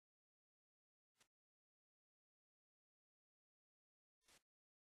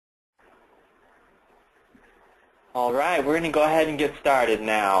All right, we're going to go ahead and get started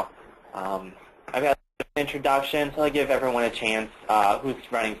now. I've got an introduction, so I'll give everyone a chance who's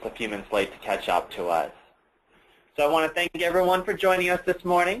running a few minutes late to catch up to us. So I want to thank everyone for joining us this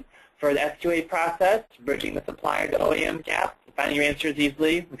morning for the SQA process, bridging the supplier to OEM gap, finding your answers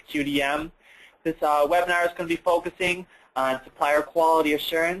easily with QDM. This webinar is going to be focusing on supplier quality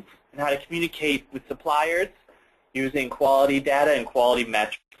assurance and how to communicate with suppliers using quality data and quality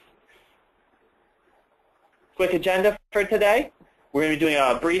metrics. Quick agenda for today. We're going to be doing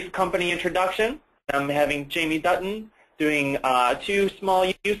a brief company introduction. I'm having Jamie Dutton doing two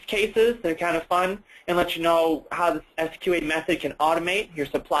small use cases that are kind of fun and let you know how the SQA method can automate your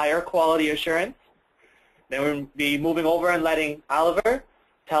supplier quality assurance. Then we're going to be moving over and letting Oliver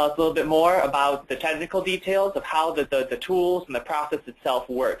tell us a little bit more about the technical details of how the tools and the process itself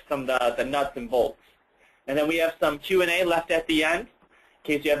works, some of the nuts and bolts. And then we have some Q&A left at the end in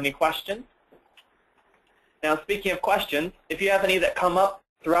case you have any questions. Now, speaking of questions, if you have any that come up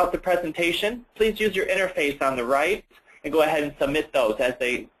throughout the presentation, please use your interface on the right and go ahead and submit those as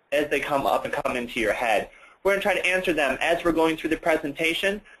they come up and come into your head. We're going to try to answer them as we're going through the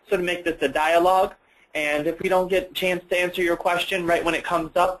presentation, so to make this a dialogue. And if we don't get a chance to answer your question right when it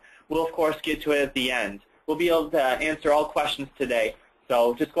comes up, we'll, of course, get to it at the end. We'll be able to answer all questions today.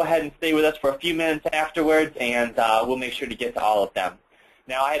 So just go ahead and stay with us for a few minutes afterwards, and we'll make sure to get to all of them.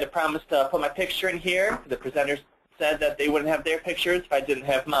 Now, I had to promise to put my picture in here. The presenters said that they wouldn't have their pictures if I didn't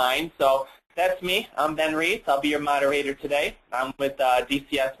have mine. So that's me. I'm Ben Reese. I'll be your moderator today. I'm with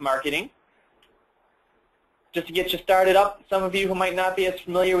DCS Marketing. Just to get you started up, some of you who might not be as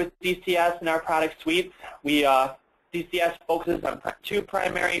familiar with DCS and our product suites, DCS focuses on two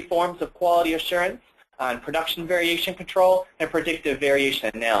primary forms of quality assurance, on production variation control and predictive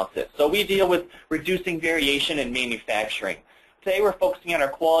variation analysis. So we deal with reducing variation in manufacturing. Today we're focusing on our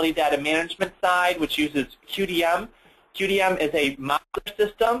quality data management side, which uses QDM. QDM is a modular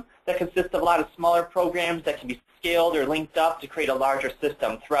system that consists of a lot of smaller programs that can be scaled or linked up to create a larger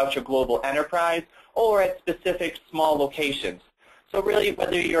system throughout your global enterprise or at specific small locations. So really,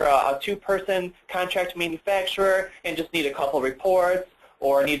 whether you're a two-person contract manufacturer and just need a couple reports,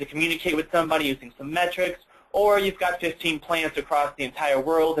 or need to communicate with somebody using some metrics, or you've got 15 plants across the entire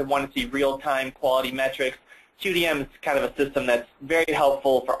world and want to see real-time quality metrics, QDM is kind of a system that's very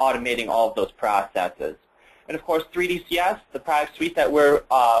helpful for automating all of those processes. And of course, 3DCS, the product suite that we're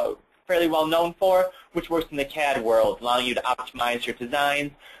fairly well known for, which works in the CAD world, allowing you to optimize your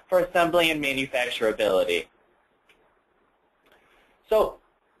designs for assembly and manufacturability. So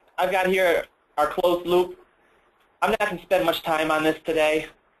I've got here our closed loop. I'm not going to spend much time on this today.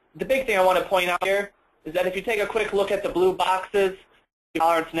 The big thing I want to point out here is that if you take a quick look at the blue boxes,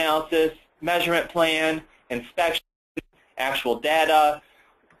 tolerance analysis, measurement plan, inspection, actual data.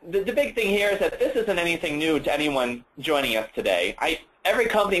 The big thing here is that this isn't anything new to anyone joining us today. Every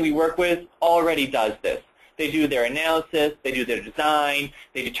company we work with already does this. They do their analysis, they do their design,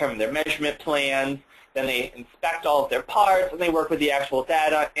 they determine their measurement plans, then they inspect all of their parts, and they work with the actual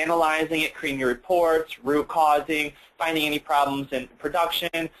data, analyzing it, creating your reports, root causing, finding any problems in production,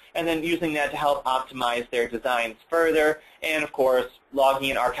 and then using that to help optimize their designs further, and of course,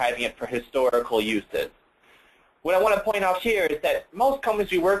 logging and archiving it for historical uses. What I want to point out here is that most companies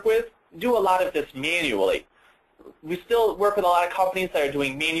we work with do a lot of this manually. We still work with a lot of companies that are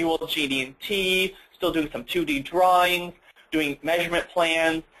doing manual GD&T, still doing some 2D drawings, doing measurement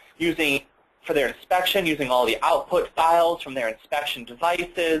plans, for their inspection, using all the output files from their inspection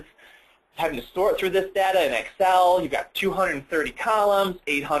devices, having to sort through this data in Excel. You've got 230 columns,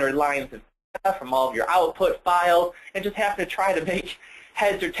 800 lines of data from all of your output files, and just having to try to make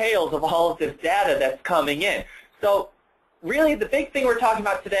heads or tails of all of this data that's coming in. So really the big thing we're talking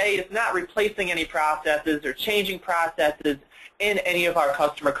about today is not replacing any processes or changing processes in any of our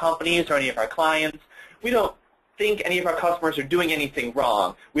customer companies or any of our clients. We don't think any of our customers are doing anything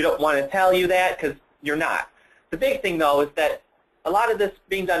wrong. We don't want to tell you that because you're not. The big thing, though, is that a lot of this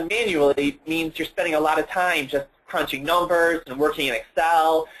being done manually means you're spending a lot of time just crunching numbers and working in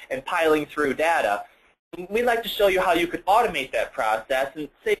Excel and piling through data. We'd like to show you how you could automate that process and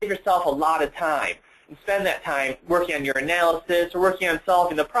save yourself a lot of time and spend that time working on your analysis or working on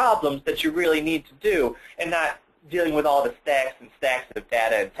solving the problems that you really need to do and not dealing with all the stacks and stacks of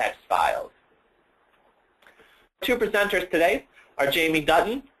data and text files. Two presenters today are Jamie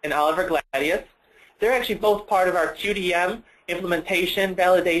Dutton and Oliver Gladius. They're actually both part of our QDM implementation,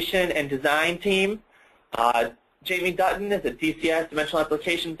 validation, and design team. Jamie Dutton is a DCS Dimensional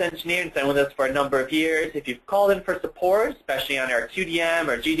Applications Engineer and been with us for a number of years. If you've called in for support, especially on our QDM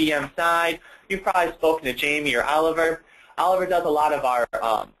or GDM side, you've probably spoken to Jamie or Oliver. Oliver does a lot of our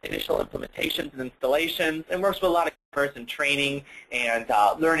initial implementations and installations and works with a lot of person training and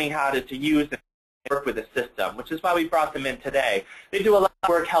learning how to use and work with the system, which is why we brought them in today. They do a lot of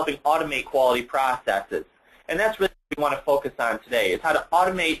work helping automate quality processes. And that's really what we want to focus on today, is how to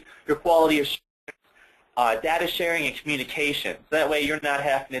automate your quality assurance, data sharing, and communication. So that way you're not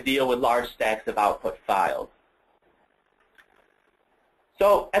having to deal with large stacks of output files.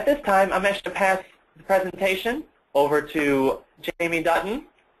 So at this time, I'm actually going to pass the presentation over to Jamie Dutton.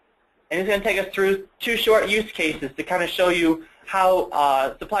 And he's going to take us through 2 short use cases to kind of show you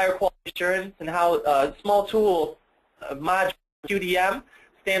how supplier quality assurance and how a small tool, module QDM,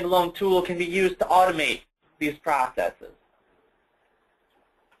 standalone tool, can be used to automate these processes.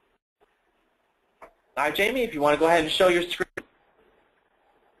 All right, Jamie, if you want to go ahead and show your screen.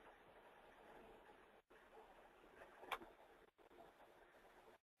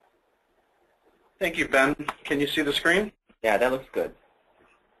 Thank you, Ben. Can you see the screen? Yeah, that looks good.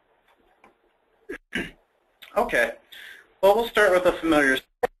 Okay. Well, we'll start with a familiar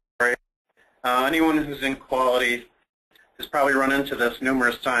story. Anyone who's in quality has probably run into this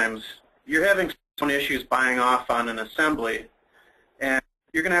numerous times. You're having some issues buying off on an assembly, and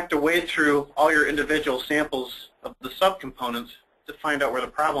you're going to have to wade through all your individual samples of the subcomponents to find out where the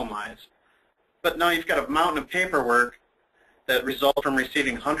problem lies. But now you've got a mountain of paperwork that result from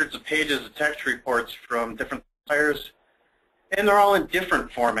receiving hundreds of pages of text reports from different suppliers, and they're all in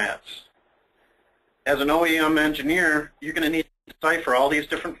different formats. As an OEM engineer, you're going to need to decipher all these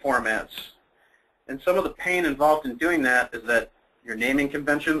different formats. And some of the pain involved in doing that is that your naming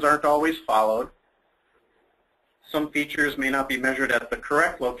conventions aren't always followed. Some features may not be measured at the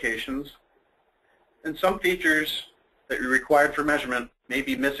correct locations, and some features that are required for measurement may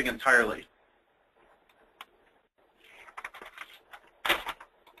be missing entirely.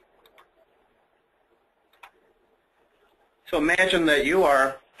 So imagine that you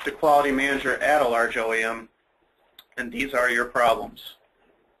are the quality manager at a large OEM, and these are your problems.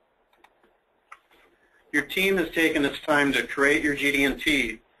 Your team has taken its time to create your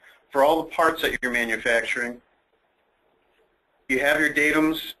GD&T for all the parts that you're manufacturing. You have your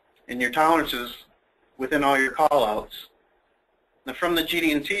datums and your tolerances within all your callouts. Now from the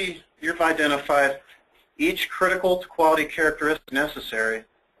GD&T, you've identified each critical to quality characteristic necessary,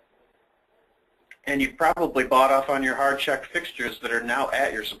 and you've probably bought off on your hard check fixtures that are now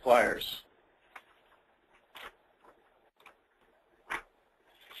at your suppliers.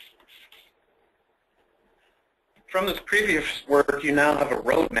 From this previous work, you now have a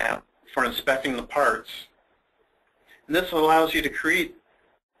roadmap for inspecting the parts. And this allows you to create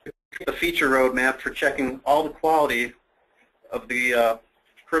a feature roadmap for checking all the quality of the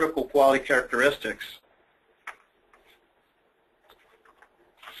critical quality characteristics.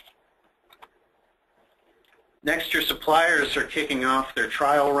 Next, your suppliers are kicking off their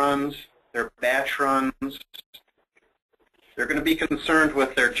trial runs, their batch runs. They're going to be concerned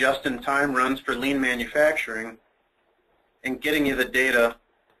with their just-in-time runs for lean manufacturing and getting you the data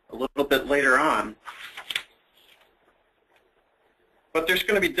a little bit later on. But there's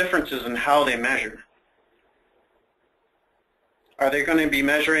going to be differences in how they measure. Are they going to be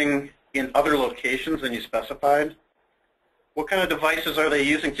measuring in other locations than you specified? What kind of devices are they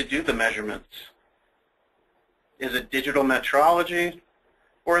using to do the measurements? Is it digital metrology,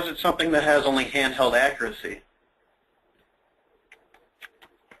 or is it something that has only handheld accuracy?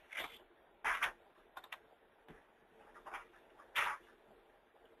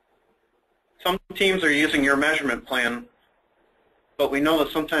 Some teams are using your measurement plan, but we know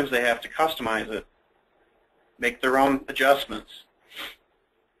that sometimes they have to customize it, make their own adjustments.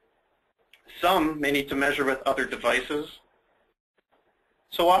 Some may need to measure with other devices.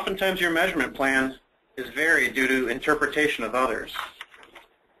 So oftentimes your measurement plan is varied due to interpretation of others.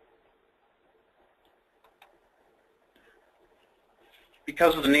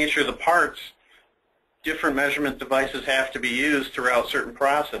 Because of the nature of the parts, different measurement devices have to be used throughout certain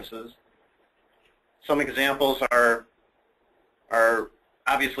processes. Some examples are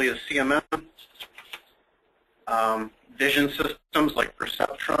obviously the CMM, vision systems like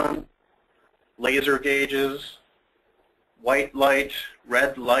perceptron, laser gauges, white light,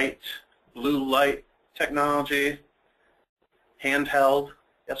 red light, blue light technology, handheld.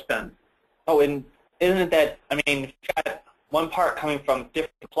 Yes, Ben? Oh, and isn't it that, I mean, if you've got one part coming from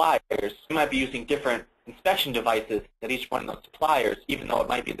different suppliers, you might be using different inspection devices at each one of those suppliers, even though it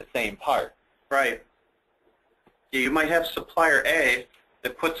might be the same part. Right. Yeah, you might have supplier A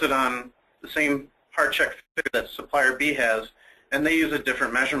that puts it on the same part check figure that supplier B has, and they use a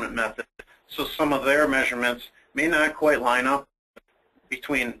different measurement method. So some of their measurements may not quite line up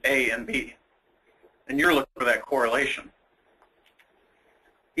between A and B. And you're looking for that correlation.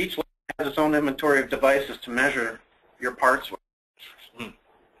 Each lab has its own inventory of devices to measure your parts with.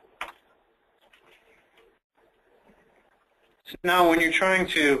 So now when you're trying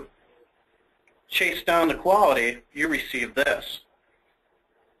to chase down the quality, you receive this.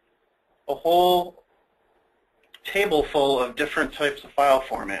 A whole table full of different types of file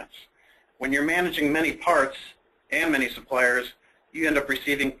formats. When you're managing many parts and many suppliers, you end up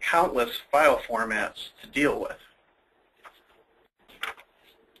receiving countless file formats to deal with.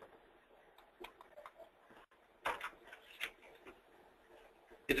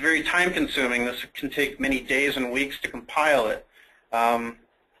 It's very time consuming. This can take many days and weeks to compile it.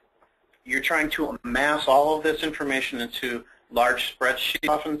 You're trying to amass all of this information into large spreadsheets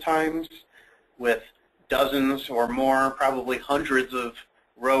oftentimes with dozens or more, probably hundreds of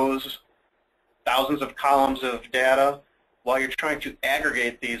rows, thousands of columns of data, while you're trying to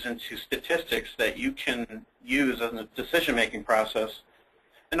aggregate these into statistics that you can use in the decision-making process.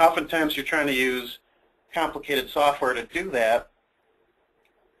 And oftentimes you're trying to use complicated software to do that,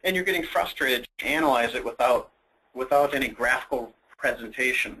 and you're getting frustrated to analyze it without any graphical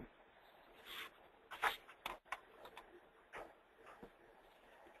presentation.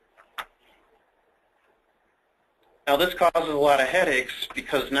 Now this causes a lot of headaches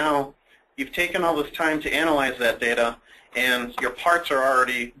because now you've taken all this time to analyze that data and your parts are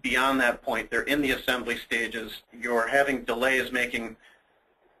already beyond that point. They're in the assembly stages. You're having delays making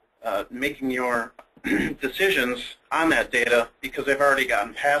your decisions on that data because they've already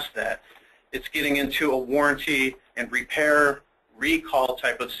gotten past that. It's getting into a warranty and repair recall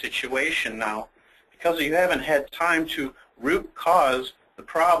type of situation now because you haven't had time to root cause the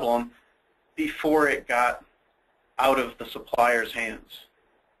problem before it got out of the supplier's hands.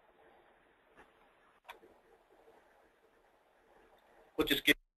 We'll just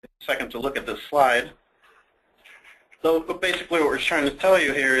give a second to look at this slide. So basically what we're trying to tell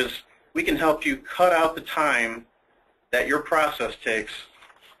you here is we can help you cut out the time that your process takes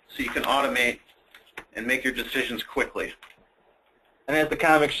so you can automate and make your decisions quickly. And as the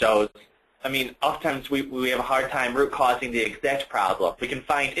comic shows, I mean, oftentimes we have a hard time root causing the exact problem. We can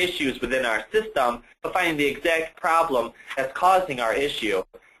find issues within our system, but finding the exact problem that's causing our issue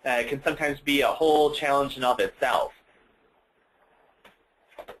can sometimes be a whole challenge in of itself.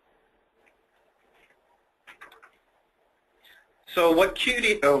 So what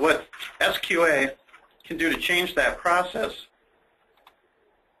SQA can do to change that process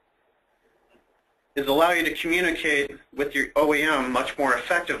is allow you to communicate with your OEM much more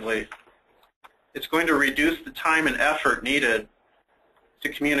effectively. It's going to reduce the time and effort needed to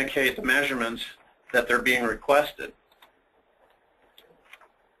communicate the measurements that they're being requested.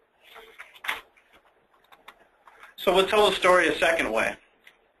 So we'll tell the story a second way.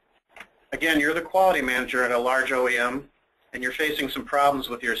 Again, you're the quality manager at a large OEM, and you're facing some problems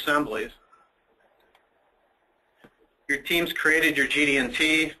with your assemblies. Your team's created your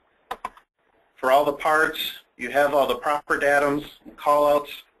GD&T for all the parts. You have all the proper datums and callouts.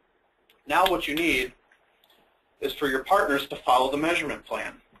 Now what you need is for your partners to follow the measurement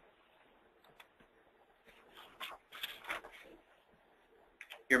plan.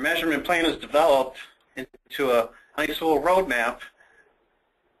 Your measurement plan is developed into a nice little roadmap,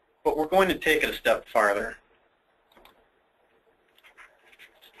 but we're going to take it a step farther.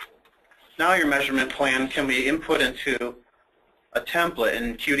 Now your measurement plan can be input into a template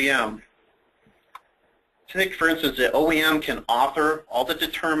in QDM. Take, for instance, the OEM can author all the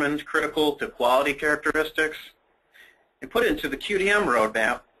determined critical to quality characteristics and put it into the QDM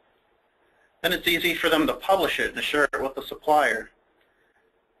roadmap. Then it's easy for them to publish it and share it with the supplier.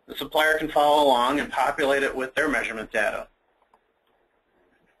 The supplier can follow along and populate it with their measurement data.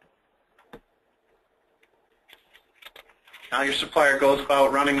 Now your supplier goes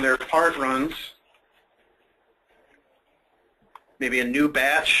about running their part runs, maybe a new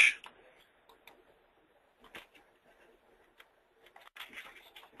batch,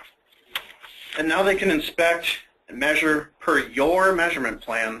 and now they can inspect and measure per your measurement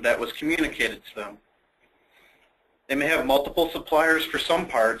plan that was communicated to them. They may have multiple suppliers for some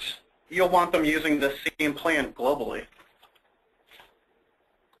parts. You'll want them using the same plan globally.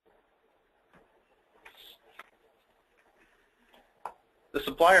 The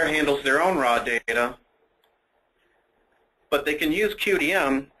supplier handles their own raw data, but they can use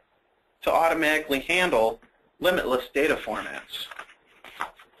QDM to automatically handle limitless data formats.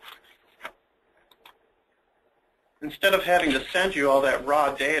 Instead of having to send you all that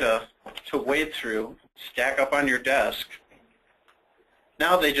raw data to wade through, stack up on your desk,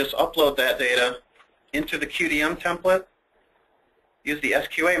 now they just upload that data into the QDM template, use the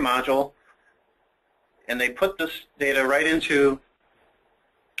SQA module, and they put this data right into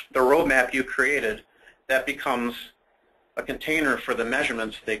the roadmap you created, that becomes a container for the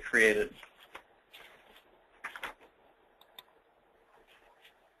measurements they created.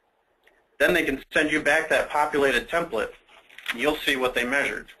 Then they can send you back that populated template, and you'll see what they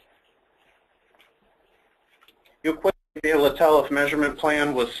measured. You'll quickly be able to tell if measurement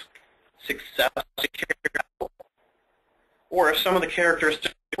plan was successfully carried out, or if some of the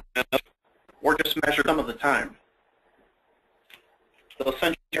characteristics were just measured some of the time. They'll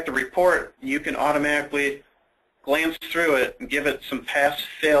send you back the report. You can automatically glance through it and give it some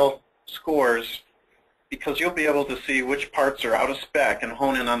pass-fail scores, because you'll be able to see which parts are out of spec and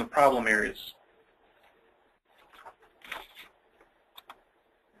hone in on the problem areas.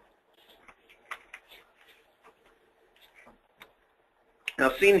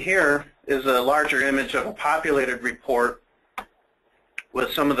 Now, seen here is a larger image of a populated report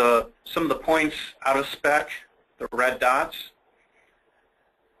with some of the points out of spec, the red dots.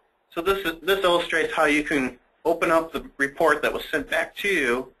 So this illustrates how you can open up the report that was sent back to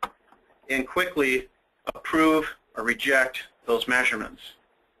you and quickly approve or reject those measurements.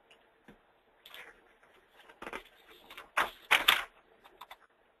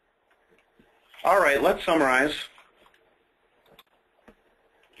 All right, let's summarize.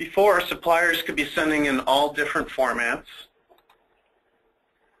 Before, suppliers could be sending in all different formats.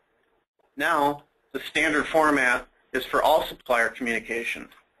 Now, the standard format is for all supplier communication.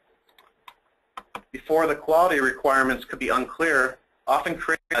 Before, the quality requirements could be unclear, often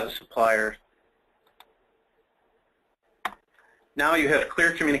created by the supplier. Now you have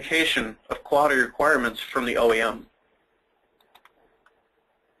clear communication of quality requirements from the OEM.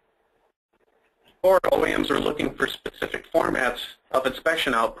 Before, OEMs are looking for specific formats of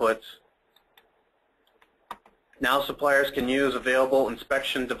inspection outputs. Now suppliers can use available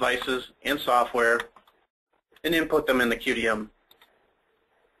inspection devices and software and input them in the QDM.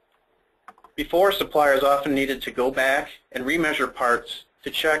 Before, suppliers often needed to go back and remeasure parts to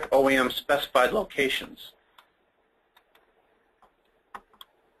check OEM specified locations.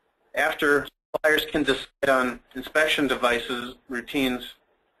 After, suppliers can decide on inspection devices routines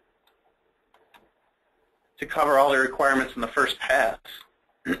to cover all the requirements in the first pass.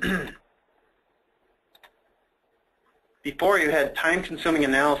 Before, you had time-consuming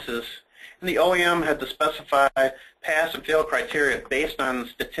analysis, and the OEM had to specify pass and fail criteria based on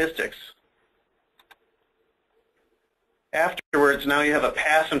statistics. Afterwards, now you have a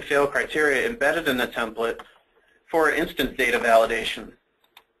pass and fail criteria embedded in the template for instant data validation.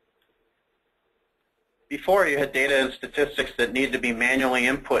 Before, you had data and statistics that needed to be manually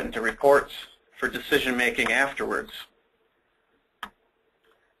input into reports for decision-making afterwards.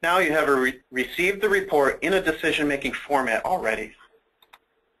 Now you have received the report in a decision-making format already.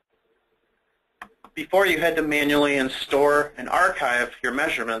 Before, you had to manually store and archive your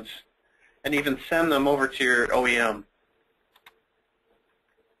measurements and even send them over to your OEM.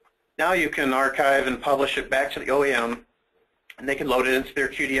 Now you can archive and publish it back to the OEM, and they can load it into their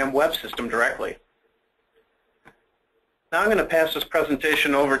QDM web system directly. Now I'm going to pass this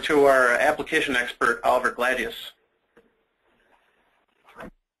presentation over to our application expert, Oliver Gladius.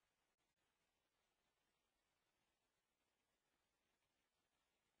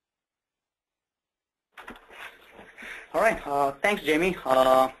 All right, thanks, Jamie.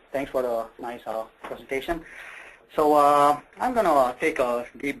 Thanks for the nice presentation. So I'm going to take a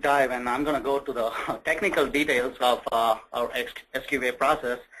deep dive, and I'm going to go to the technical details of our SQA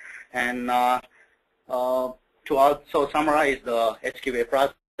process, and to also summarize the SQA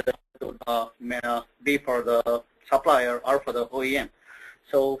process to be for the supplier or for the OEM.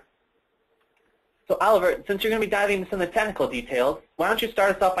 So Oliver, since you're going to be diving into some of the technical details, why don't you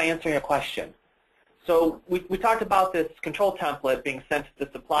start us off by answering a question? So we talked about this control template being sent to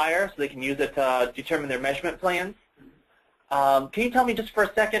the supplier so they can use it to determine their measurement plans. Can you tell me just for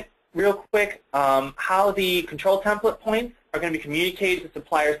a second, real quick, how the control template points are going to be communicated to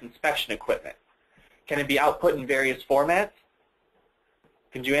suppliers' inspection equipment? Can it be output in various formats?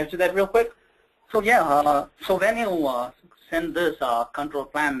 Can you answer that real quick? So yeah, so when you send this control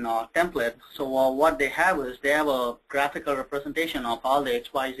plan template, so what they have is they have a graphical representation of all the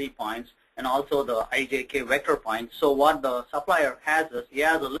XYZ points and also the IJK vector points. So what the supplier has is he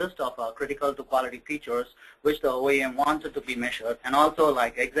has a list of critical to quality features which the OEM wanted to be measured, and also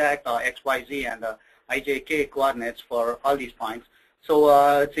like exact XYZ and IJK coordinates for all these points.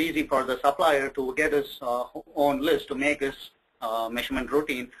 So it's easy for the supplier to get his own list to make his measurement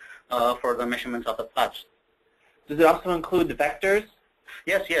routine for the measurements of the parts. Does it also include the vectors?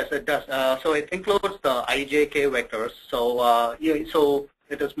 Yes, it does. So it includes the IJK vectors. So so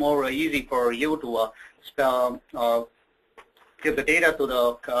it is more easy for you to give the data to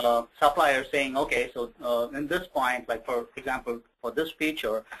the supplier saying, okay, so in this point, like for example, for this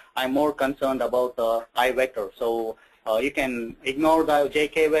feature, I'm more concerned about the I vector. So you can ignore the J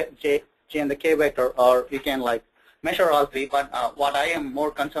and the K vector, or you can like measure all three, but what I am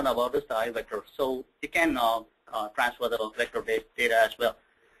more concerned about is the I vector. So you can transfer the vector-based data as well.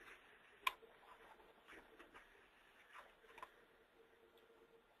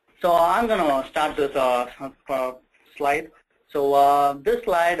 So I'm going to start this slide. So this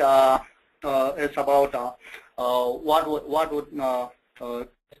slide is about what would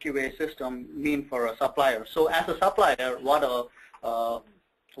SQA system mean for a supplier. So as a supplier,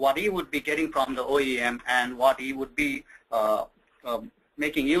 what he would be getting from the OEM and what he would be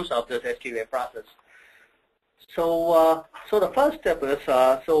making use of this SQA process. So so the first step is,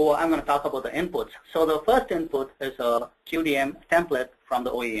 so I'm going to talk about the inputs. So the first input is a QDM template from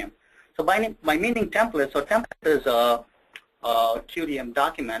the OEM. So by meaning template, so template is a QDM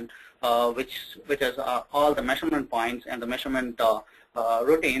document which has all the measurement points and the measurement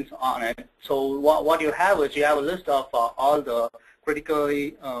routines on it. So what you have is you have a list of all the critical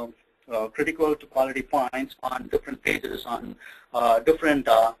to quality points on different pages on different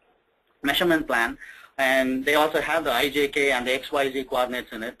measurement plan, and they also have the IJK and the XYZ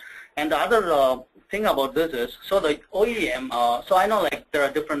coordinates in it. And the other thing about this is, so the OEM, so I know like there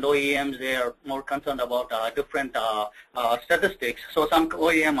are different OEMs, they are more concerned about different statistics. So some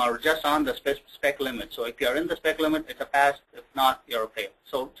OEM are just on the spec limit. So if you're in the spec limit, it's a pass. If not, you're a fail.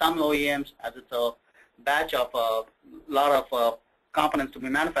 So some OEMs, as it's a batch of a lot of components to be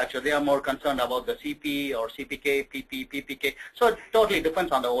manufactured, they are more concerned about the CP or CPK, PP, PPK. So it totally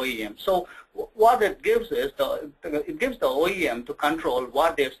depends on the OEM. So what it gives is it gives the OEM to control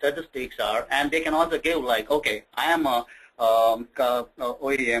what their statistics are, and they can also give like, okay, I am a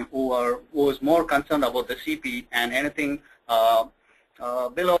OEM who is more concerned about the CP, and anything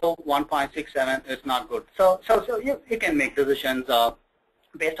below 1.67 is not good. So you can make decisions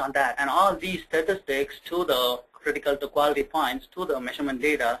based on that, and all these statistics to the critical to quality points, to the measurement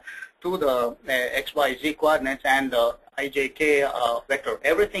data, to the XYZ coordinates and the IJK vector.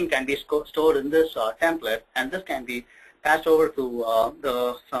 Everything can be stored in this template, and this can be passed over to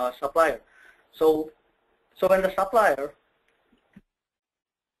the supplier. So when the supplier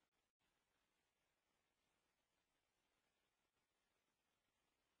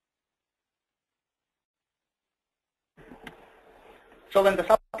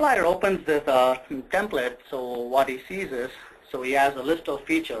opens this template, so what he sees is, so he has a list of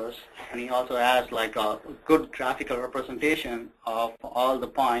features, and he also has like a good graphical representation of all the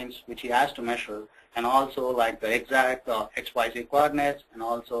points which he has to measure, and also like the exact XYZ coordinates, and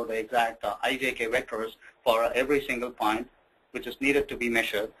also the exact IJK vectors for every single point which is needed to be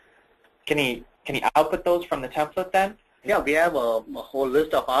measured. Can he output those from the template then? Yeah, we have a whole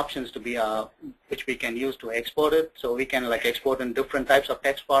list of options to be which we can use to export it. So we can like export in different types of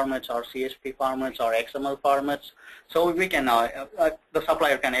text formats, or CSV formats, or XML formats. So we can the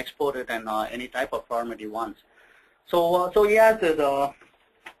supplier can export it in any type of format he wants. So he has this the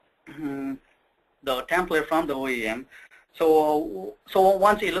template from the OEM. So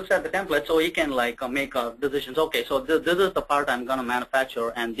once he looks at the template, so he can like make decisions. Okay, so this is the part I'm going to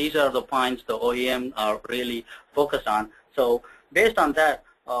manufacture, and these are the points the OEM are really focused on. So based on that,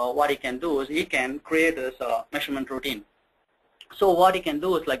 what he can do is he can create this measurement routine. So what he can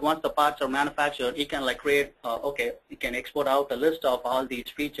do is like once the parts are manufactured, he can like create. Okay, he can export out a list of all these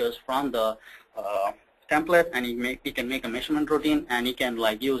features from the template, and he can make a measurement routine, and he can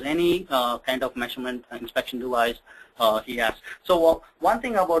like use any kind of measurement inspection device he has. So one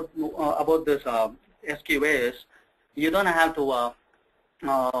thing about this SQA is you don't have to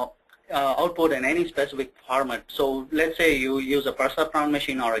output in any specific format. So let's say you use a perceptron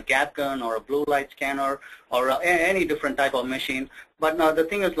machine, or a gap gun, or a blue light scanner, or any different type of machine. But the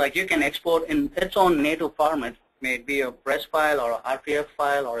thing is like you can export in its own native format. May it be a press file, or a RTF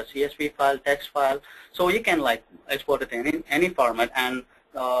file, or a CSV file, text file. So you can like export it in any format. And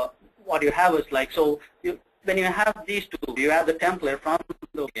what you have is like, so when you have these two, you have the template from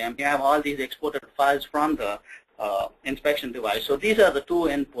the OEM, you have all these exported files from the inspection device. So these are the two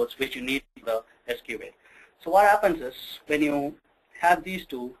inputs which you need for the SQA. So what happens is when you have these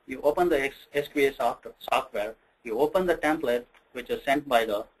two, you open the SQA software, you open the template which is sent by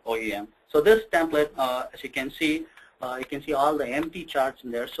the OEM. So this template, as you can see all the empty charts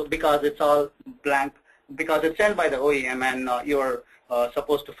in there. So because it's all blank, because it's sent by the OEM, and you're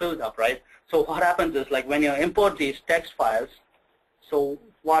supposed to fill it up, right? So what happens is like when you import these text files, so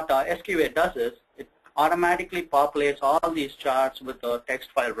what SQA does is it automatically populates all these charts with the text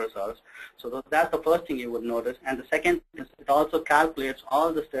file results. So that's the first thing you would notice. And the second is it also calculates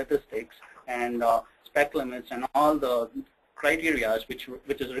all the statistics and spec limits and all the criteria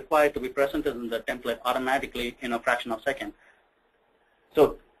which is required to be presented in the template automatically in a fraction of a second.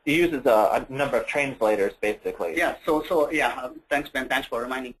 So it uses a number of translators, basically. Yeah, thanks, Ben. Thanks for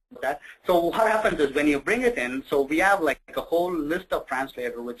reminding me of that. So what happens is when you bring it in, so we have like a whole list of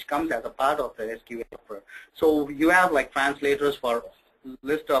translators which comes as a part of the SQA software. So you have like translators for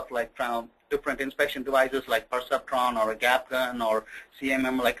list of like different inspection devices like Perceptron or a gap gun or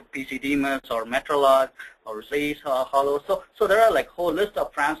CMM like a PCDMIS or Metrolog or Zeiss Hollow. So there are like whole list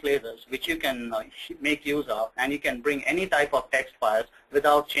of translators which you can make use of, and you can bring any type of text files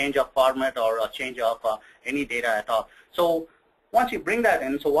without change of format or a change of any data at all. So once you bring that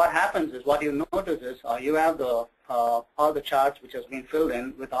in, so what happens is what you notice is you have the all the charts which has been filled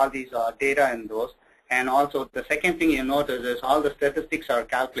in with all these data in those. And also the second thing you notice is all the statistics are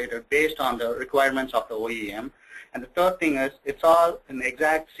calculated based on the requirements of the OEM. And the third thing is it's all in the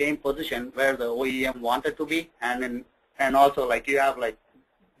exact same position where the OEM wanted to be. And also like you have like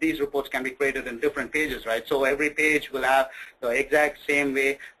these reports can be created in different pages, right? So every page will have the exact same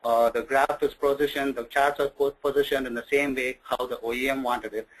way the graph is positioned, the charts are positioned in the same way how the OEM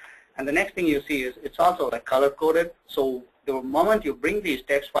wanted it. And the next thing you see is it's also like color-coded. So the moment you bring these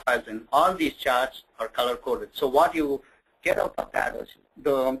text files in, all these charts are color-coded. So what you get out of that is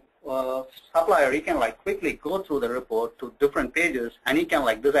the supplier, he can like quickly go through the report to different pages, and he can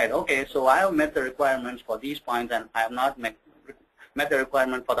like decide, okay, so I have met the requirements for these points and I have not met the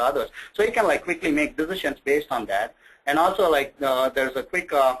requirement for the others. So he can like quickly make decisions based on that. And also like there's a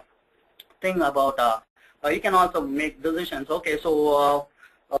quick thing about you can also make decisions. Okay, so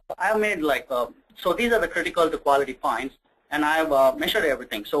I have made like so these are the critical to quality points, and I have measured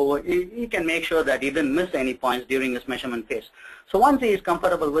everything. So he can make sure that he didn't miss any points during his measurement phase. So once he is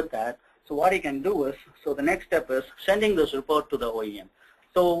comfortable with that, so what he can do is, so the next step is sending this report to the OEM.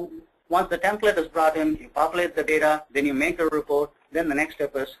 So once the template is brought in, you populate the data, then you make a report, then the next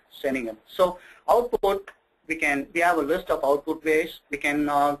step is sending it. So output, we have a list of output ways. We can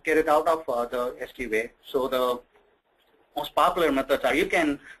get it out of the SQA. So the most popular methods are you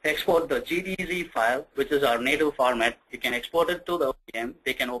can export the GDZ file, which is our native format. You can export it to the OEM.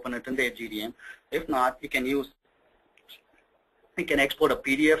 They can open it in their GDM. If not, you can export a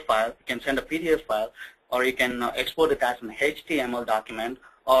PDF file. You can send a PDF file, or you can export it as an HTML document,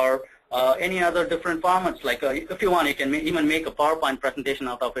 or any other different formats. Like if you want, you can even make a PowerPoint presentation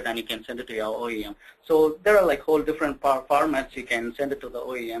out of it, and you can send it to your OEM. So there are like whole different formats you can send it to the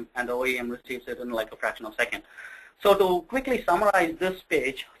OEM, and the OEM receives it in like a fraction of a second. So to quickly summarize this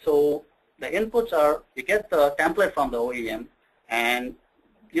page, so the inputs are you get the template from the OEM, and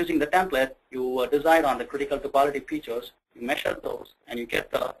using the template, you decide on the critical to quality features, you measure those, and you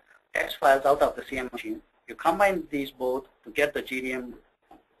get the text files out of the CM machine. You combine these both to get the GDM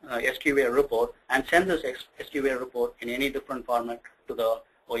SQA report and send this SQA report in any different format to the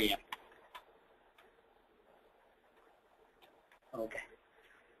OEM. Okay.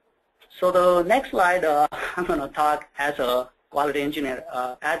 So the next slide, I'm going to talk as a quality engineer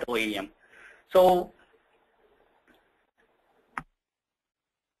at OEM. So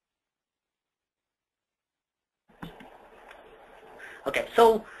okay,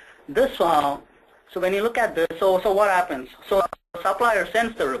 so this, so when you look at this, so what happens? So the supplier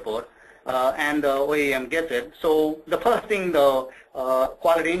sends the report, and the OEM gets it. So the first thing the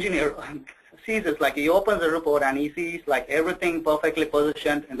quality engineer sees is like he opens the report and he sees like everything perfectly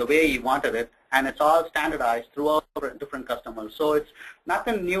positioned in the way he wanted it, and it's all standardized throughout different customers. So it's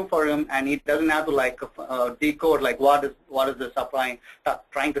nothing new for him, and he doesn't have to like decode like what is the supplier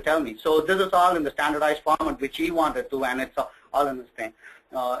trying to tell me. So this is all in the standardized format which he wanted to, and it's all in the thing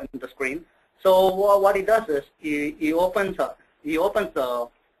in the screen. So what he does is he opens the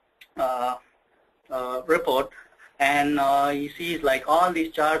report, and he sees like all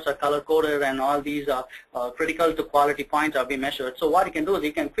these charts are color-coded and all these critical to quality points are being measured. So what he can do is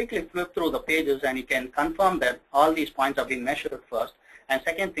he can quickly flip through the pages, and he can confirm that all these points are being measured first. And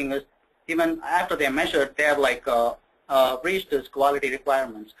second thing is, even after they're measured, they have like reached his quality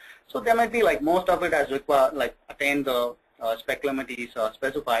requirements. So there might be like most of it has attained the spec limit is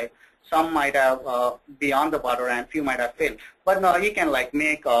specified. Some might have be on the border, and few might have failed. But now he can like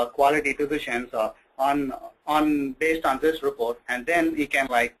make quality decisions based on this report, and then he can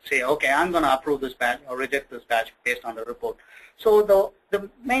like say, okay, I'm going to approve this batch or reject this batch based on the report. So the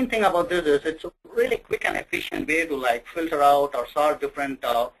main thing about this is it's a really quick and efficient way to like filter out or sort different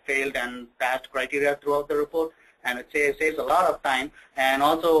failed and passed criteria throughout the report. and it saves a lot of time, and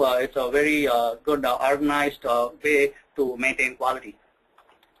also it's a very good organized way to maintain quality.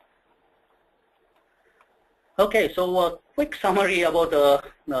 Okay, so a quick summary about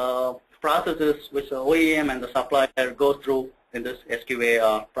the processes which the OEM and the supplier goes through in this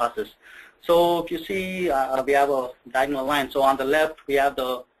SQA process. So if you see, we have a diagonal line. So on the left, we have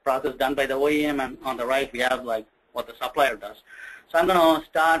the process done by the OEM, and on the right, we have like what the supplier does. So I'm going to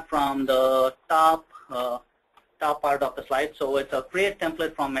start from the top part of the slide. So it's a create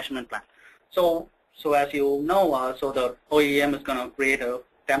template from measurement plan. So as you know, so the OEM is going to create a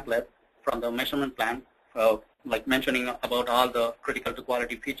template from the measurement plan, like mentioning about all the critical to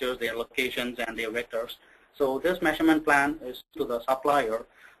quality features, their locations, and their vectors. So this measurement plan is to the supplier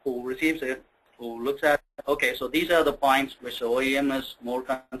who receives it, who looks at, okay, so these are the points which the OEM is more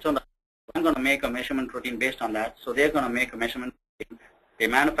concerned about. I'm going to make a measurement routine based on that. So they're going to make a measurement routine. They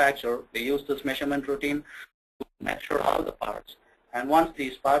manufacture, they use this measurement routine to measure all the parts. And once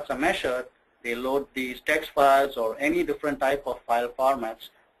these parts are measured, they load these text files or any different type of file formats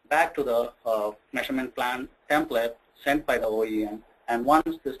back to the measurement plan template sent by the OEM. And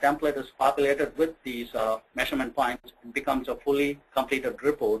once this template is populated with these measurement points, it becomes a fully completed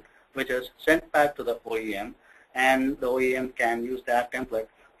report, which is sent back to the OEM, and the OEM can use that template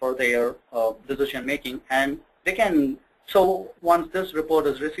for their decision making. And they can, so once this report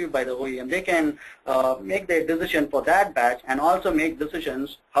is received by the OEM, they can make their decision for that batch, and also make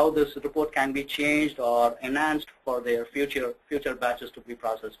decisions how this report can be changed or enhanced for their future batches to be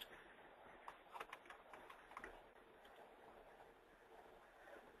processed.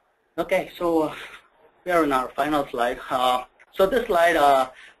 Okay, so we are in our final slide. So this slide,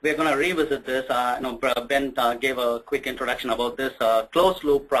 we're going to revisit this. Ben gave a quick introduction about this closed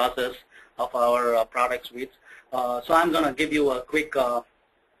loop process of our product suites. So I'm going to give you a quick go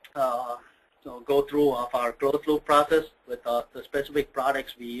through of our closed loop process with the specific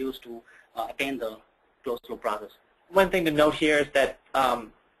products we use to attain the closed loop process. One thing to note here is that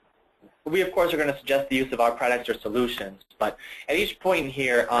we, of course, are going to suggest the use of our products or solutions, but at each point in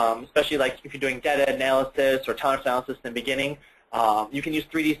here, especially like if you're doing data analysis or tolerance analysis in the beginning, you can use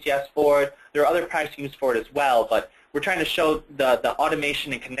 3DCS for it. There are other products you can use for it as well, but we're trying to show the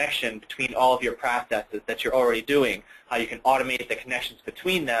automation and connection between all of your processes that you're already doing, how you can automate the connections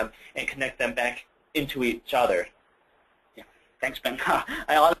between them and connect them back into each other. Thanks, Ben.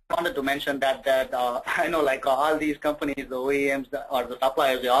 I also wanted to mention that I know like all these companies, the OEMs or the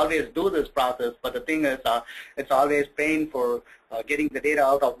suppliers, they always do this process, but the thing is it's always paying for getting the data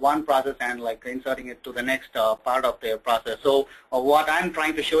out of one process and like inserting it to the next part of their process. So what I'm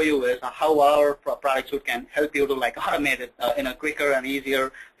trying to show you is how our product suite can help you to like automate it in a quicker and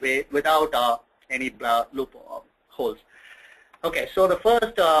easier way without any loop holes. Okay, so the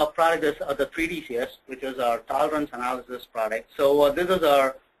first product is the 3DCS, which is our tolerance analysis product. So this is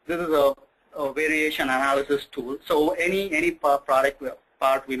a variation analysis tool. So any product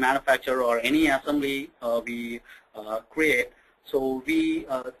part we manufacture or any assembly we create, so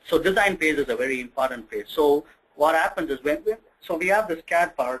so design phase is a very important phase. So what happens is so we have this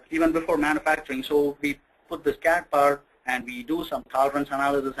CAD part even before manufacturing. So we put this CAD part, and we do some tolerance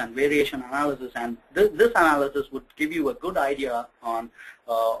analysis and variation analysis, and this analysis would give you a good idea on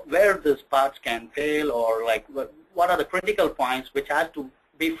where these parts can fail, or like what are the critical points which has to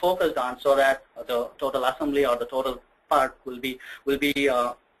be focused on so that the total assembly or the total part will be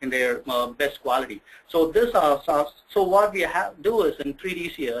in their best quality. So this so what we do is in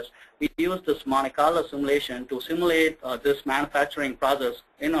 3DCS we use this Monte Carlo simulation to simulate this manufacturing process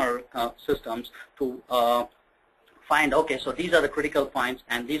in our systems to find, okay, so these are the critical points,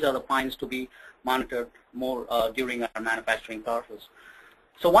 and these are the points to be monitored more during our manufacturing process.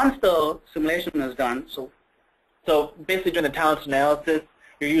 So once the simulation is done, so basically during the tolerance analysis,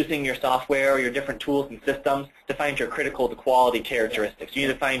 you're using your software or your different tools and systems to find your critical to quality characteristics. You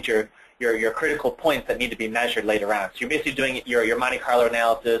need to find your critical points that need to be measured later on. So you're basically doing your Monte Carlo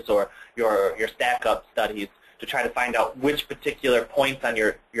analysis or your stack-up studies to try to find out which particular points on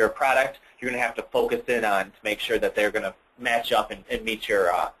your product you're going to have to focus in on to make sure that they're going to match up and meet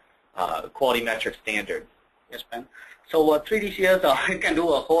your quality metric standards. Yes, Ben. So 3DCS it can do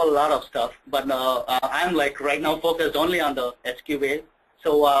a whole lot of stuff, but I'm like right now focused only on the SQA.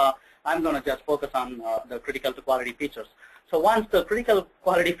 So I'm going to just focus on the critical to quality features. So once the critical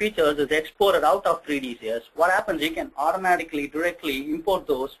quality features is exported out of 3DCS, what happens, you can automatically directly import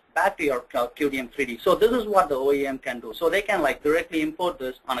those back to your QDM 3D. So this is what the OEM can do. So they can like directly import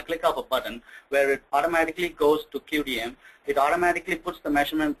this on a click of a button, where it automatically goes to QDM. It automatically puts the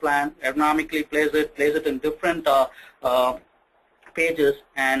measurement plan, ergonomically places it in different pages,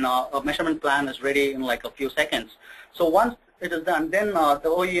 and a measurement plan is ready in like a few seconds. So once it is done, then the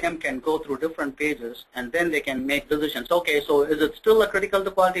OEM can go through different pages, and then they can make decisions. Okay, so is it still a critical to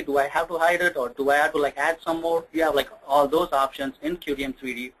quality? Do I have to hide it, or do I have to like add some more? You have like all those options in QDM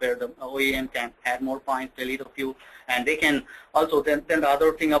 3D where the OEM can add more points, delete a few, and they can also, then the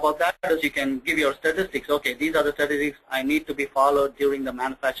other thing about that is you can give your statistics. Okay, these are the statistics I need to be followed during the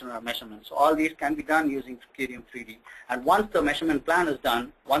manufacturing measurement. So all these can be done using QDM 3D. And once the measurement plan is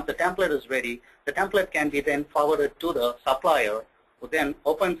done, once the template is ready, the template can be then forwarded to the supplier, who then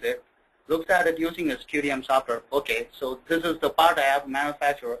opens it, looks at it using his QDM software. Okay, so this is the part I have to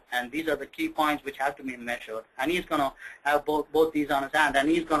manufacture, and these are the key points which have to be measured. And he's going to have both these on his hand, and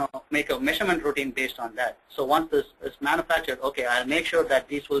he's going to make a measurement routine based on that. So once this is manufactured, okay, I'll make sure that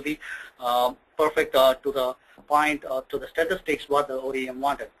these will be perfect to the point, to the statistics what the OEM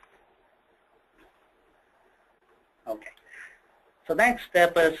wanted. Okay. So next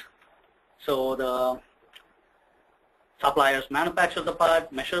step is, so the suppliers manufacture the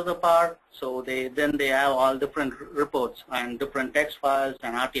part, measure the part, so then they have all different reports and different text files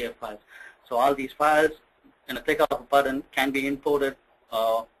and RTF files. So all these files, in a click of a button, can be imported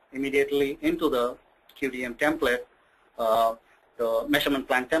immediately into the QDM template, the measurement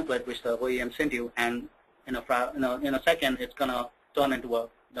plan template which the OEM sent you, and in a second it's going to turn into a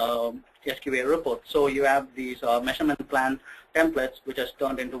SQA report. So you have these measurement plan templates which has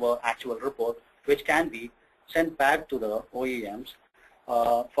turned into an actual report, which can be sent back to the OEMs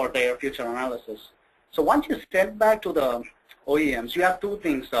for their future analysis. So once you send back to the OEMs, you have two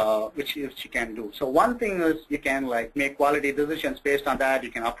things which you can do. So one thing is you can like make quality decisions based on that.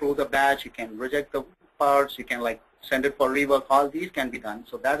 You can approve the batch, you can reject the parts, you can like send it for rework. All these can be done.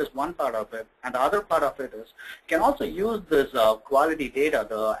 So that is one part of it. And the other part of it is you can also use this quality data,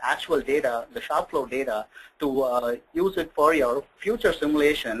 the actual data, the shop floor data, to use it for your future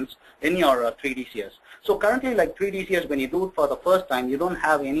simulations in your 3DCS. So currently, like 3DCS, when you do it for the first time, you don't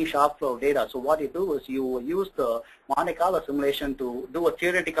have any shop floor data. So what you do is you use the Monte Carlo simulation to do a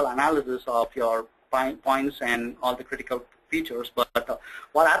theoretical analysis of your points and all the critical features. But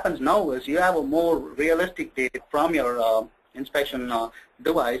what happens now is you have a more realistic data from your inspection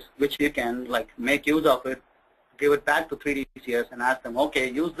device, which you can like make use of it, give it back to 3DCS and ask them, okay,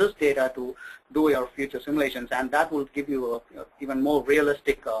 use this data to do your future simulations, and that will give you even more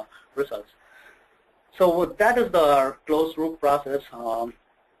realistic results. So that is the closed loop process,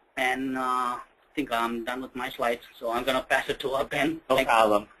 and I think I'm done with my slides, so I'm going to pass it to Ben. No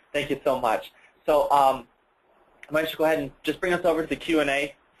problem. Thank you so much. So I might just go ahead and just bring us over to the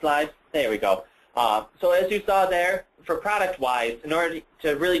Q&A slide. There we go. So as you saw there, for product-wise, in order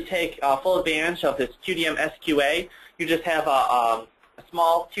to really take full advantage of this QDM SQA, you just have a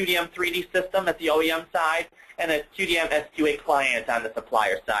small QDM 3D system at the OEM side and a QDM SQA client on the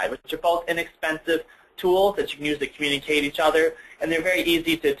supplier side, which are both inexpensive tools that you can use to communicate each other, and they're very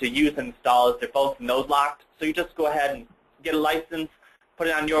easy to use and install as they're both node-locked. So you just go ahead and get a license, put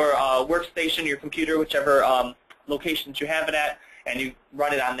it on your workstation, your computer, whichever locations you have it at, and you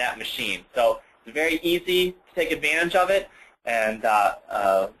run it on that machine. So it's very easy to take advantage of it, and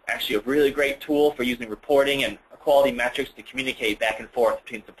actually a really great tool for using reporting and quality metrics to communicate back and forth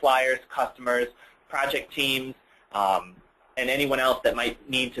between suppliers, customers, project teams, and anyone else that might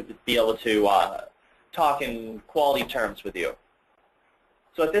need to be able to talk in quality terms with you.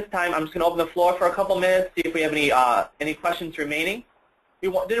 So at this time, I'm just going to open the floor for a couple minutes, see if we have any questions remaining. We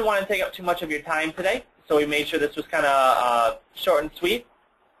didn't want to take up too much of your time today, so we made sure this was kind of short and sweet.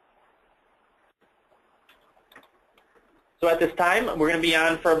 So at this time, we're going to be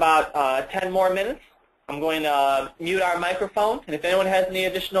on for about 10 more minutes. I'm going to mute our microphone, and if anyone has any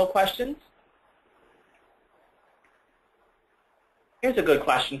additional questions. Here's a good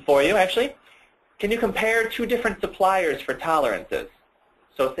question for you, actually. Can you compare two different suppliers for tolerances?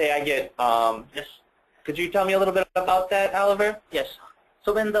 So say I get, yes. Could you tell me a little bit about that, Oliver? Yes.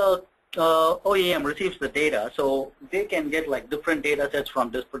 So when the OEM receives the data, so they can get like different data sets from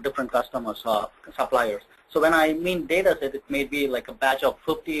different customers, suppliers. So when I mean data set, it may be like a batch of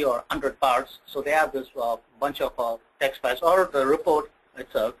 50 or 100 parts. So they have this bunch of text files or the report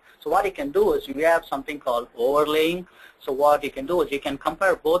itself. So what you can do is you have something called overlaying. So what you can do is you can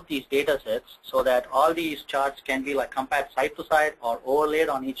compare both these data sets so that all these charts can be like compared side to side or overlaid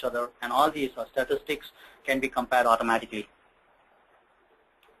on each other, and all these statistics can be compared automatically.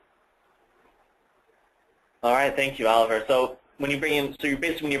 All right, thank you, Oliver. So when you bring in,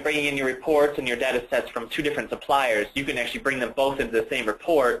 when you're bringing in your reports and your data sets from two different suppliers, you can actually bring them both into the same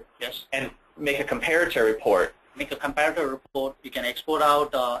report. Yes. And make a comparator report. Make a comparator report. You can export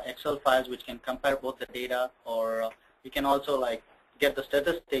out Excel files which can compare both the data, or you can also like get the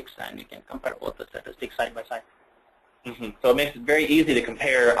statistics, and you can compare both the statistics side by side. So it makes it very easy to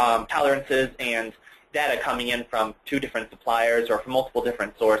compare tolerances and data coming in from 2 different suppliers or from multiple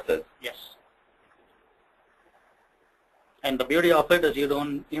different sources. Yes. And the beauty of it is you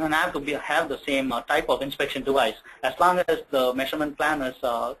don't even have to have the same type of inspection device. As long as the measurement plan is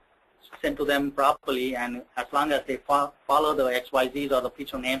sent to them properly, and as long as they follow the XYZs or the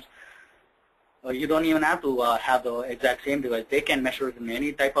feature names, you don't even have to have the exact same device. They can measure it in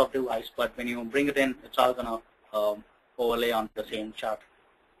any type of device, but when you bring it in, it's all going to overlay on the same chart.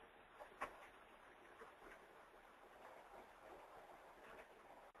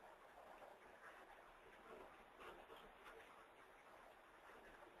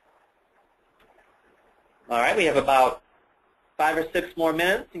 All right, we have about 5 or 6 more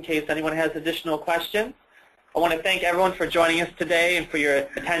minutes in case anyone has additional questions. I want to thank everyone for joining us today and for your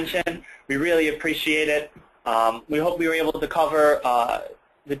attention. We really appreciate it. We hope we were able to cover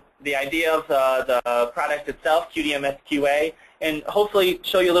the idea of the product itself, QDMSQA, and hopefully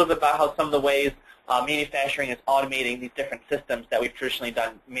show you a little bit about how some of the ways manufacturing is automating these different systems that we've traditionally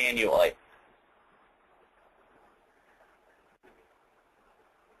done manually.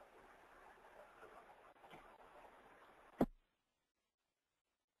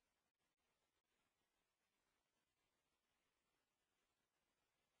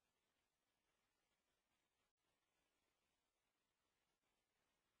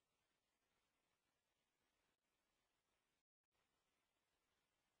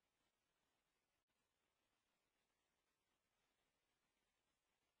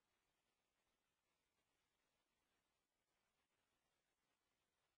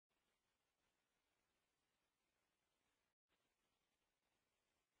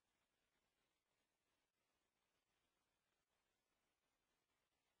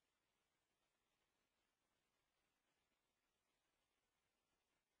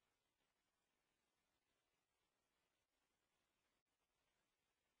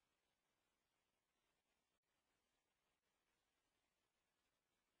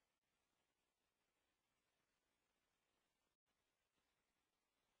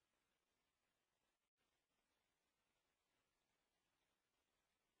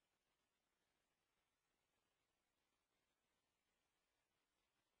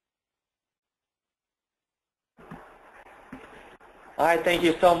 All right, thank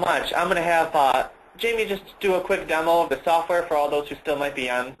you so much. I'm going to have Jamie just do a quick demo of the software for all those who still might be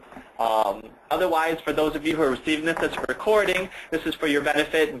on. Otherwise, for those of you who are receiving this as a recording, this is for your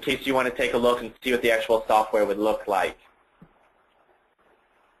benefit in case you want to take a look and see what the actual software would look like.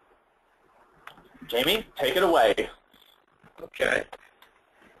 Jamie, take it away. Okay.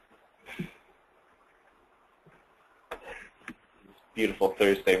 Beautiful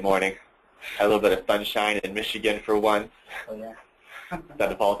Thursday morning. Had a little bit of sunshine in Michigan for once. Oh, yeah.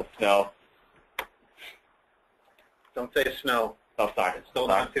 Instead of all the snow. Don't say snow. Oh, sorry. It's still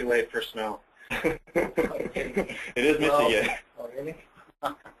not too late for snow. It is Michigan. Oh, really?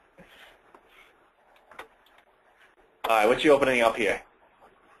 All right, what you opening up here?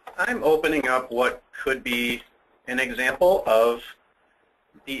 I'm opening up what could be an example of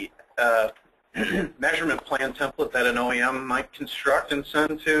the measurement plan template that an OEM might construct and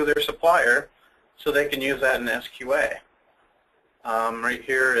send to their supplier so they can use that in SQA. Right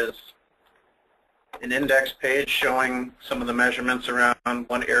here is an index page showing some of the measurements around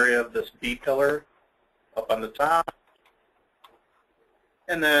one area of this B pillar up on the top.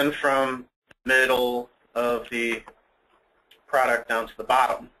 And then from the middle of the product down to the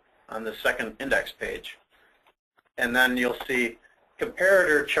bottom on the second index page. And then you'll see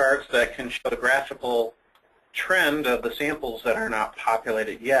comparator charts that can show the graphical trend of the samples that are not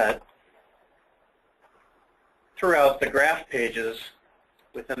populated yet throughout the graph pages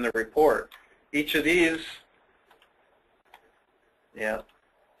within the report. Each of these,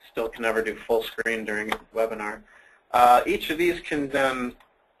 still can never do full screen during a webinar. Each of these can then,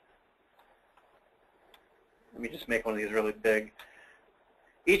 let me just make one of these really big.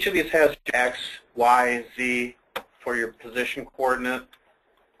 Each of these has X, Y, Z for your position coordinate,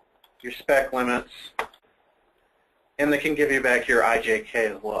 your spec limits, and they can give you back your IJK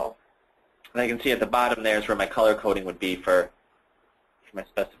as well. And I can see at the bottom there is where my color coding would be for my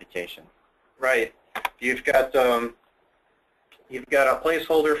specification. Right. You've got a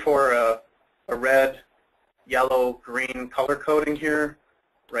placeholder for a red, yellow, green color coding here,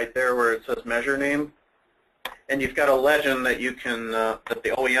 right there where it says measure name. And you've got a legend that you can that the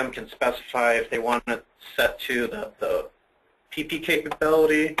OEM can specify if they want it set to the PP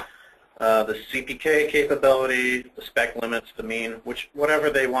capability, the CPK capability, the spec limits, the mean, whatever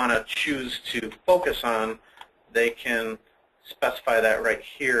they want to choose to focus on, they can specify that right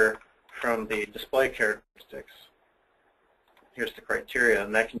here from the display characteristics. Here's the criteria,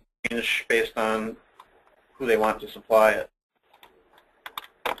 and that can change based on who they want to supply it.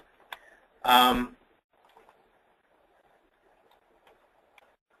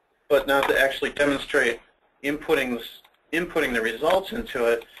 But now to actually demonstrate inputting the results into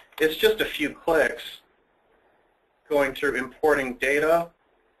it, it's just a few clicks going through importing data.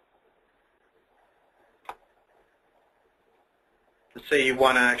 Let's say you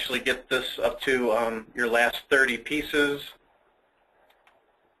want to actually get this up to your last 30 pieces.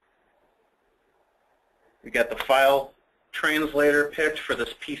 We got the file translator picked for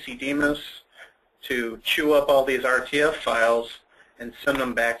this PCDMIS to chew up all these RTF files and send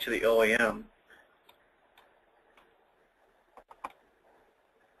them back to the OEM.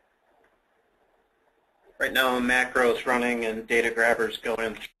 Right now, macro is running and data grabber's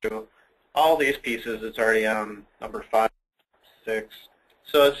going through all these pieces. It's already on number 5, 6.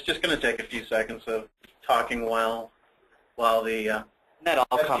 So it's just going to take a few seconds of talking while the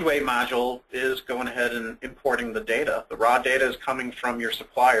SQA module is going ahead and importing the data. The raw data is coming from your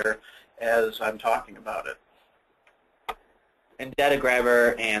supplier as I'm talking about it. And data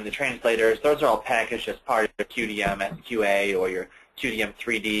grabber and the translators, those are all packaged as part of your QDM SQA or your QDM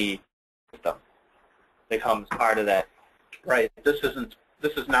 3D system. They come as part of that. Right. This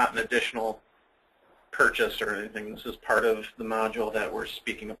is not an additional purchase or anything. This is part of the module that we're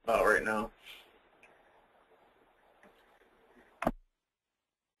speaking about right now.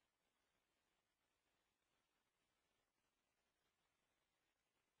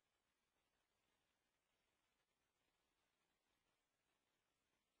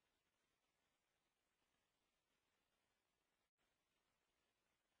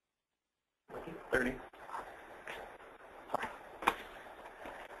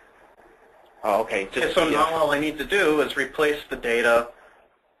 Oh, okay. So now all I need to do is replace the data,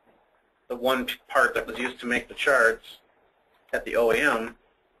 the one part that was used to make the charts at the OEM,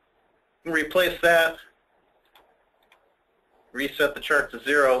 and replace that, reset the chart to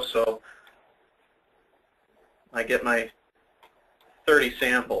 0 so I get my 30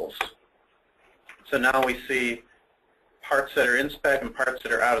 samples. So now we see parts that are in spec and parts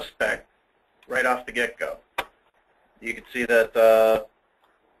that are out of spec right off the get-go. You can see that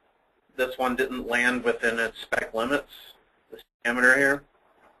this one didn't land within its spec limits, this diameter here.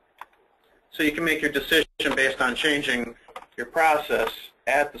 So you can make your decision based on changing your process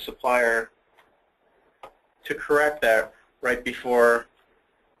at the supplier to correct that right before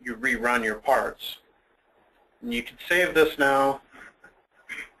you rerun your parts. And you can save this now.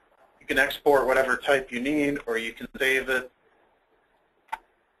 You can export whatever type you need, or you can save it.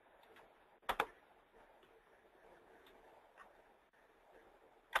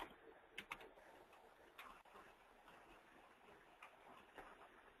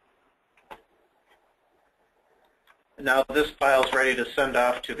 Now this file is ready to send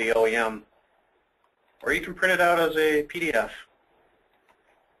off to the OEM, or you can print it out as a PDF.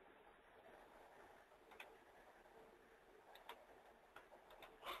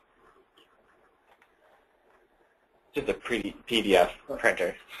 Just a PDF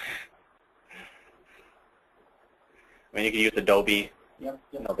printer. I mean, you can use Adobe. Yep.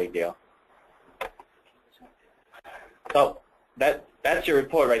 No big deal. So that's your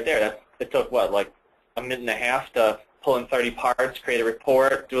report right there. It took what, like a minute and a half to pull in 30 parts, create a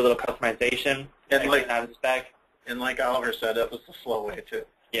report, do a little customization, and like out of spec. And like Oliver said, that was the slow way too.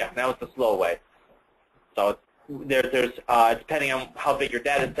 Yeah, that was the slow way. So there's depending on how big your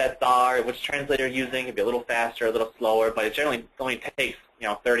data sets are, which translator you're using, it can be a little faster, a little slower, but it generally only takes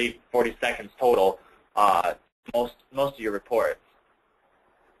 30, 40 seconds total. Most of your reports.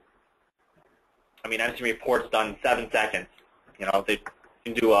 I mean, I've seen reports done in 7 seconds. They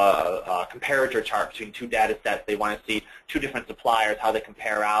can do a comparator chart between 2 data sets. They want to see 2 different suppliers, how they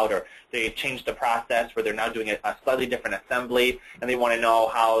compare out, or they change the process where they're now doing a slightly different assembly, and they want to know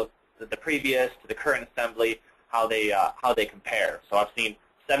how the previous to the current assembly, how they compare. So I've seen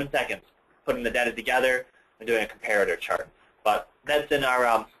 7 seconds putting the data together and doing a comparator chart. But that's in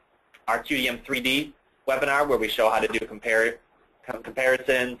our QDM 3D webinar where we show how to do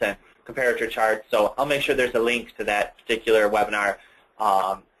comparisons and comparator charts. So I'll make sure there's a link to that particular webinar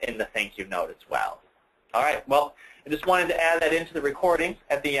in the thank you note as well. All right, well, I just wanted to add that into the recording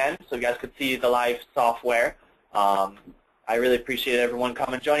at the end so you guys could see the live software. I really appreciate everyone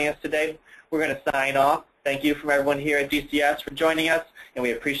coming and joining us today. We're going to sign off. Thank you from everyone here at GCS for joining us, and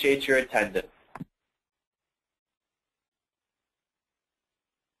we appreciate your attendance.